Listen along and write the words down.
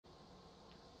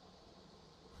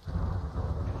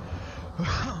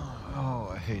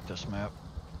hate this map.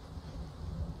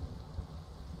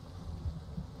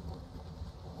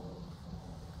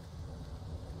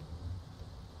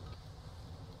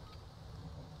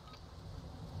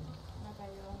 Okay,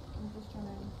 yo. I'm just trying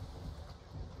to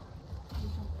do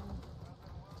something.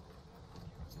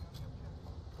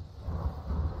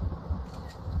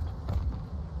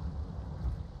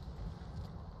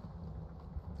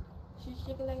 She's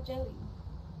shaking like jelly.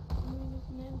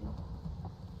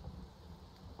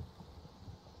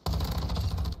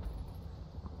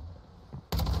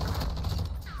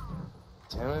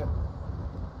 Damn it.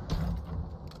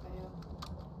 Okay, yo.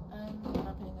 I'm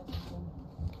not paying attention.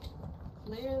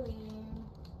 Clearly.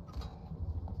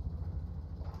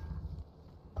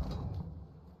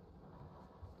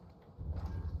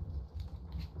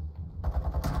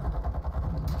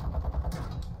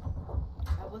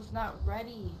 I was not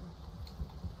ready.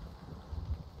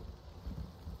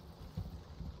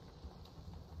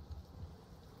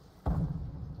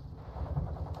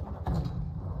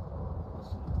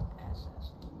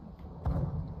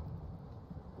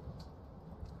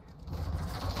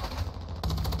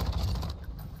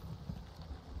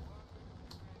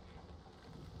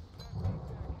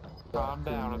 Calm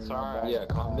down, it's alright. Yeah,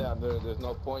 calm down. There's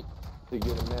no point to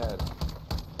getting mad.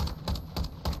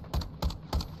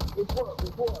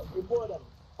 Report him.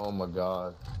 Oh my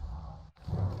god.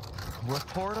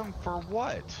 Report him for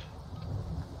what?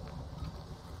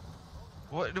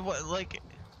 What, like...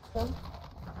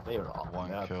 They were all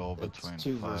One kill between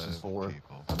two 5 versus 4.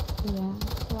 people. Yeah,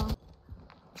 well,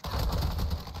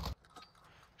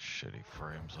 Shitty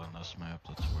frames on this map,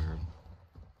 that's weird.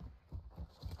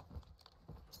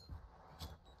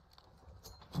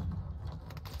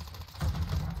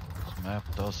 This map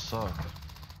does suck.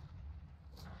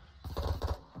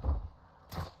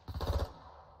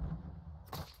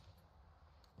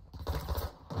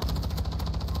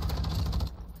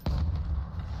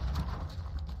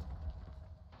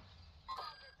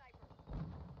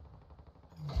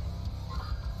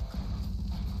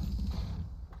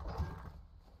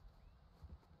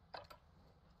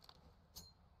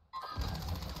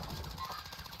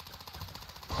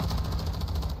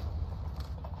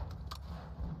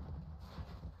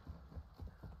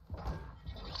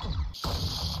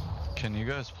 Can you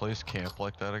guys please camp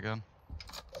like that again?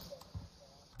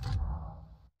 I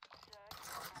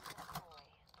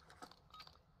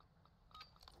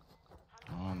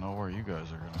don't know where you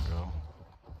guys are gonna go.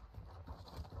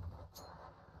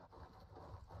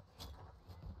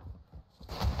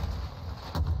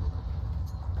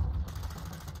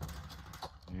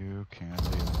 You can't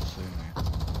even see me.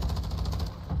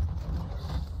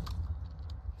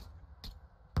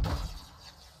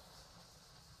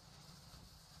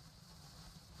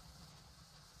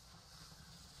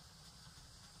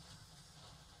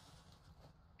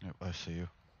 Yep, I see you.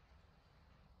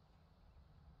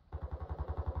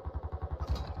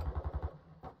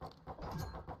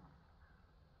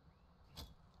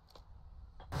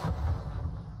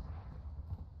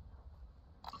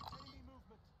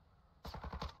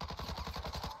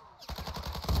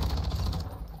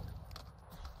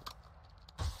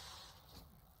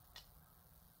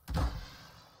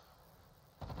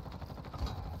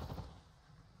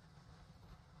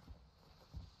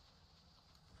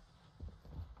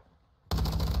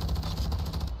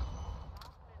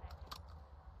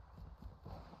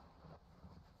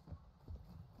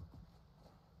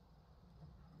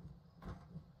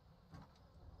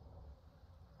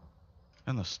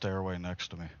 In the stairway next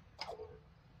to me.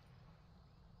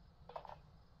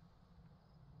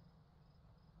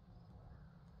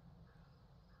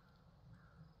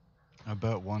 I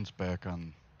bet one's back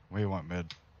on. We went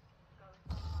mid.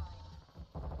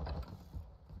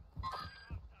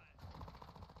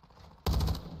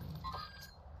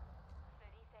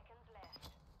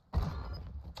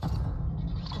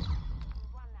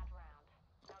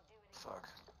 Fuck.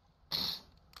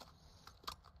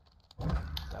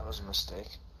 That was a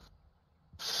mistake.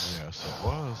 Yes, it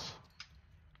was.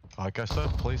 Like I said,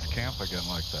 please camp again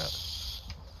like that.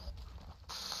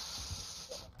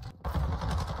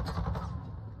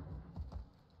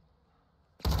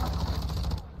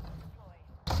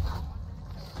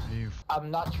 You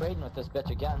I'm not trading with this bitch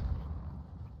again.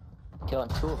 Killing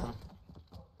 2 of them.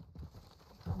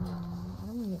 I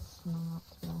don't think it's not,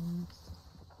 to be honest.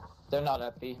 They're not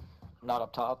up B, not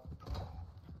up top.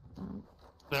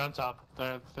 They're on top.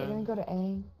 We're gonna go to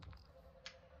A.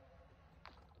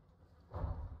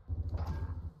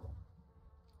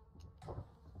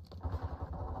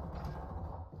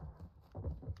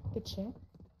 Good shit.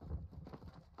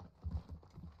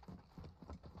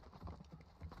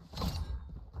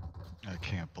 I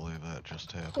can't believe that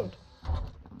just happened. Dude.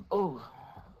 Oh,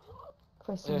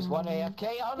 Chris. there's one and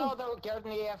AFK. Oh no, they're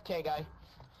guarding the AFK guy.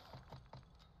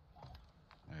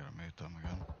 I gotta mute them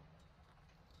again.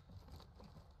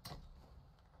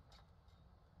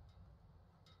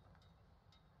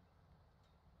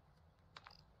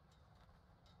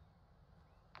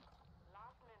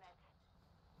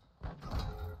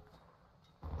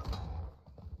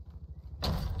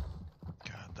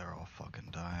 God, they're all fucking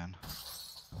dying.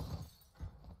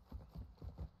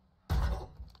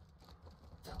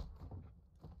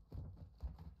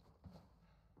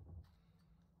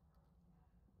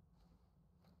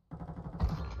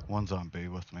 One's on B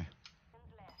with me.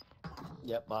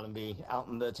 Yep, bottom B, out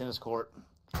in the tennis court.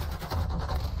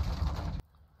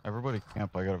 Everybody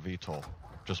camp, I got a VTOL.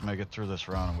 Just make it through this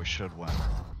round and we should win.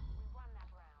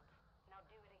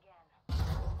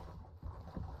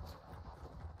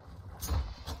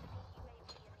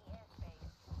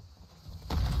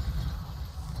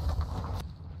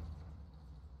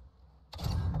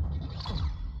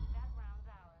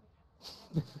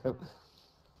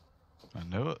 I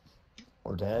knew it.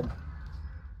 We're dead.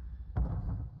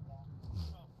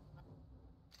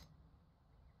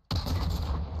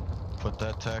 Put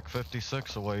that TAC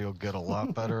 56 away, you'll get a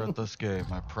lot better at this game,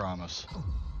 I promise.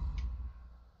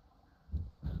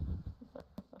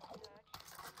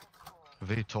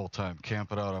 VTOL time,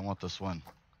 camp it out, I want this win.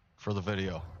 For the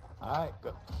video. Alright,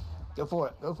 go. Go for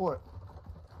it, go for it.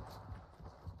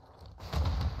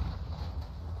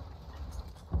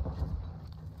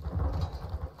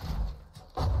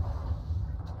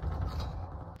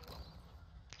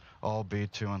 All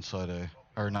B2 inside A.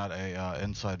 Or not A,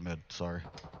 inside mid, sorry.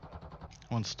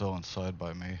 One's still inside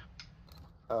by me.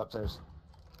 Oh, upstairs.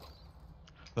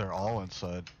 They're all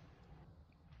inside.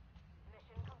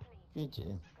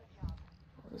 GG. I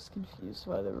was confused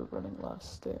why they were running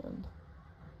last stand.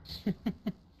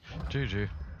 GG.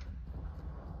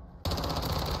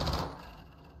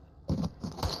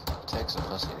 Takes a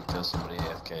pussy to kill somebody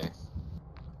AFK.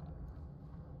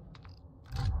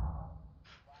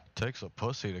 Takes a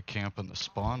pussy to camp in the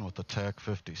spawn with the TAC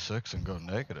 56 and go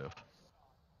negative.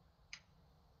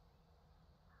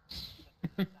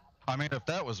 I mean, if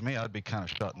that was me, I'd be kind of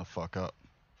shutting the fuck up.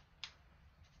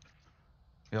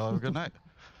 Y'all have a good night.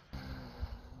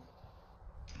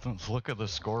 Let's look at the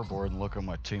scoreboard and look at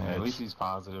my teammates. Hey, at least he's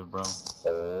positive, bro.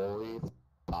 Holy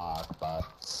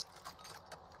fuck.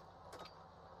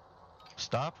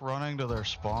 Stop running to their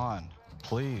spawn,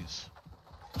 please.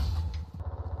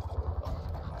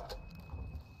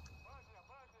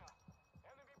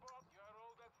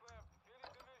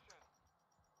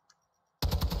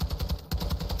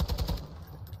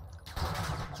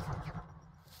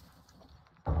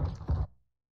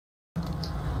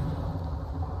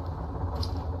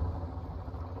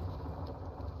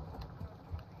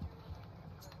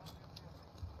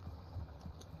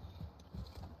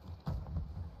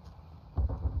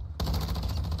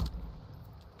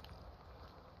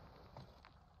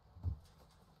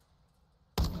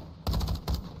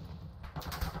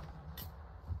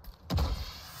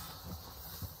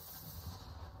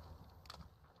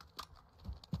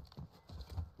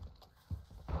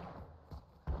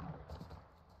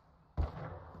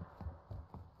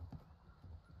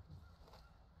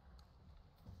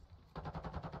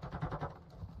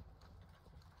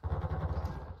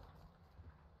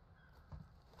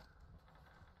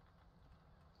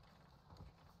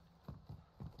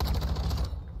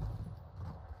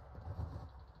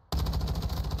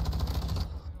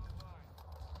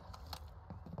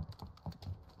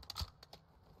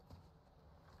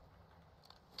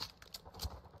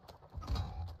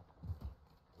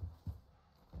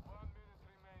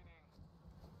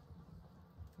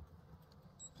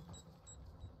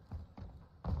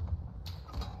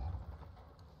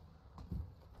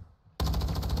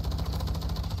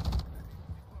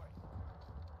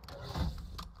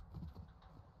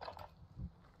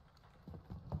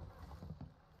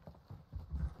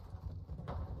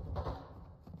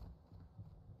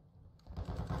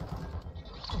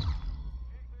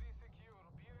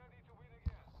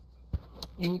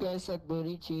 You guys suck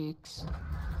booty cheeks.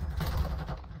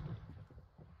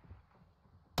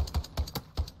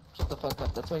 Shut the fuck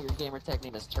up. That's why your gamer tag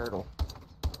name is Turtle.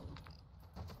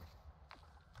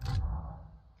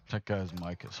 That guy's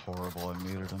mic is horrible, I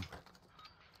muted him.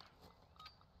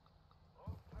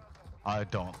 I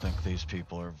don't think these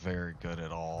people are very good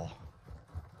at all.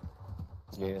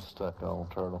 Yeah, stuck on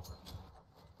turtle.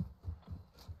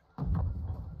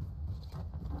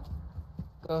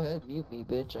 Go ahead, mute me,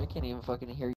 bitch. I can't even fucking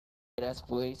hear your ass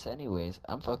voice anyways.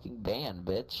 I'm fucking banned,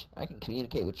 bitch. I can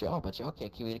communicate with y'all, but y'all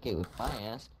can't communicate with my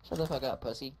ass. Shut the fuck up,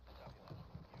 pussy.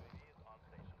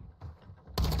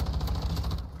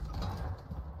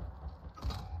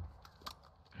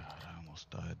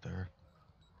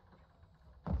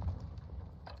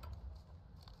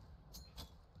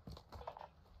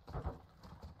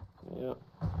 Yep.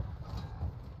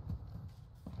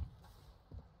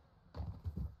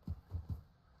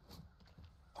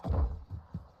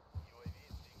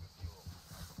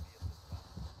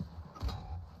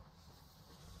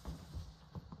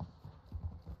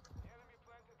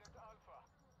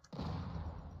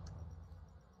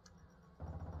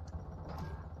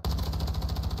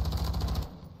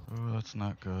 Ooh, that's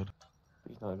not good.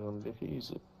 He's not gonna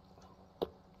defuse it.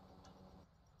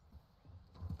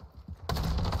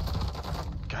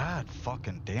 God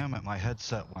fucking damn it, my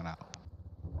headset went out.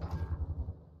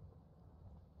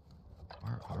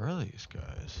 Where are these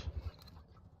guys?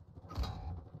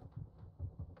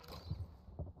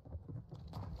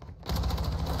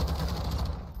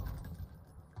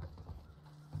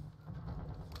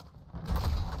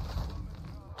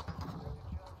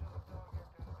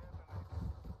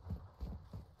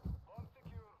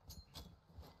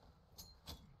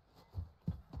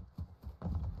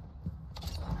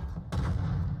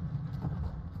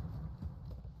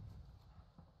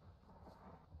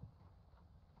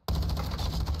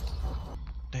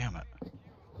 Damn it.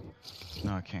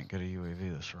 No, I can't get a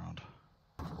UAV this round.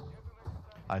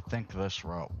 I think this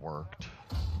route worked.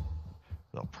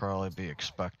 They'll probably be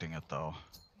expecting it though.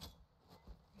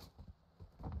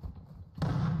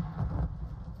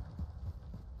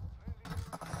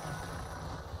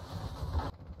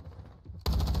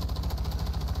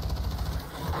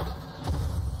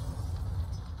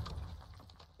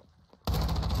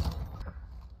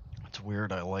 It's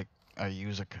weird, I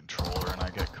use a controller and I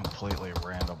get completely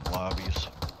random lobbies.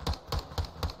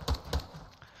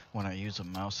 When I use a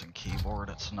mouse and keyboard,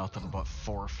 it's nothing but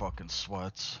 4 fucking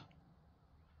sweats.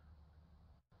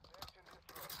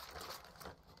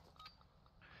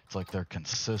 It's like they're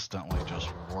consistently just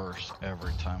worse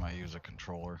every time I use a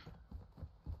controller.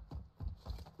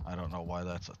 I don't know why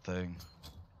that's a thing.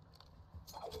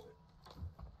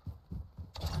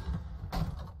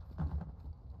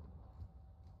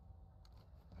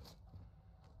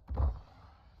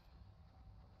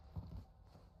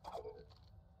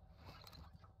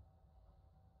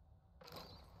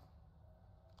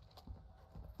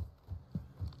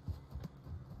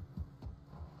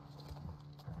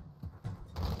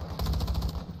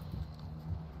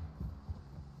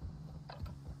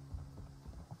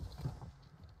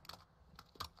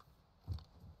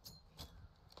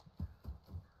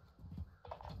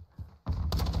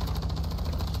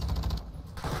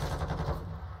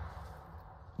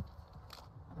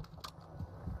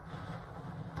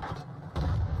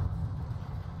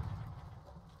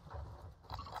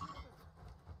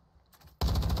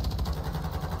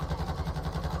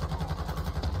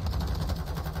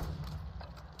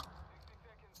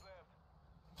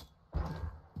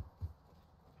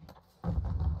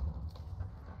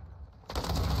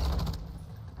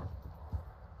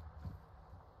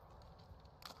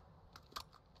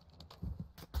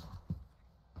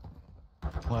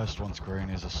 Last one's green,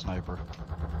 he's a sniper.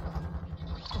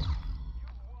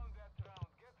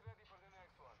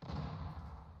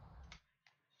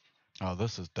 Oh,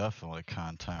 this is definitely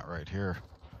content right here.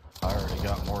 I already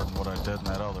got more than what I did in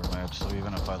that other match, so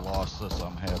even if I lost this,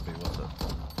 I'm happy with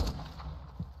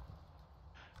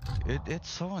it. It's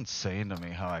so insane to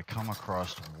me how I come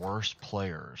across worse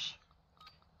players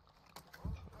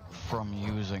from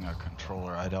using a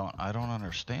controller. I don't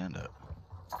understand it.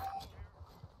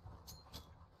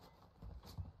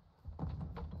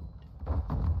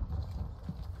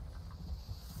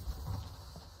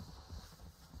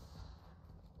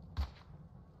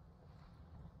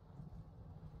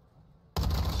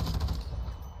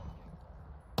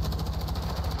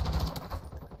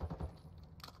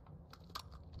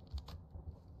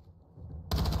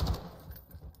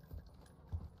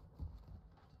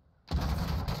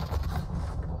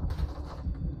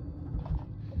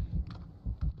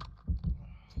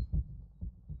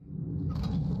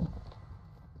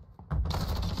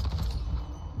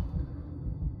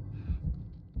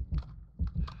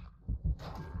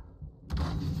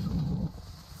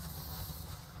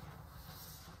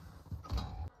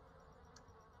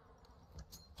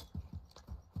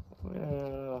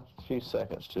 Yeah, a few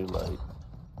seconds too late.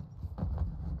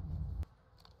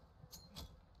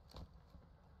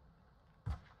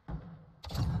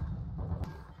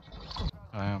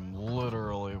 I am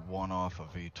literally one off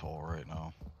of VTOL right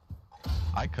now.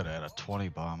 I could add a 20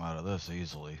 bomb out of this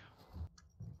easily.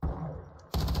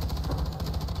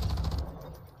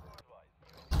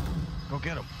 Go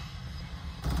get him.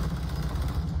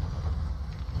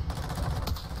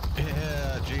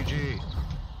 Yeah, GG.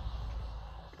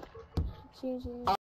 GG.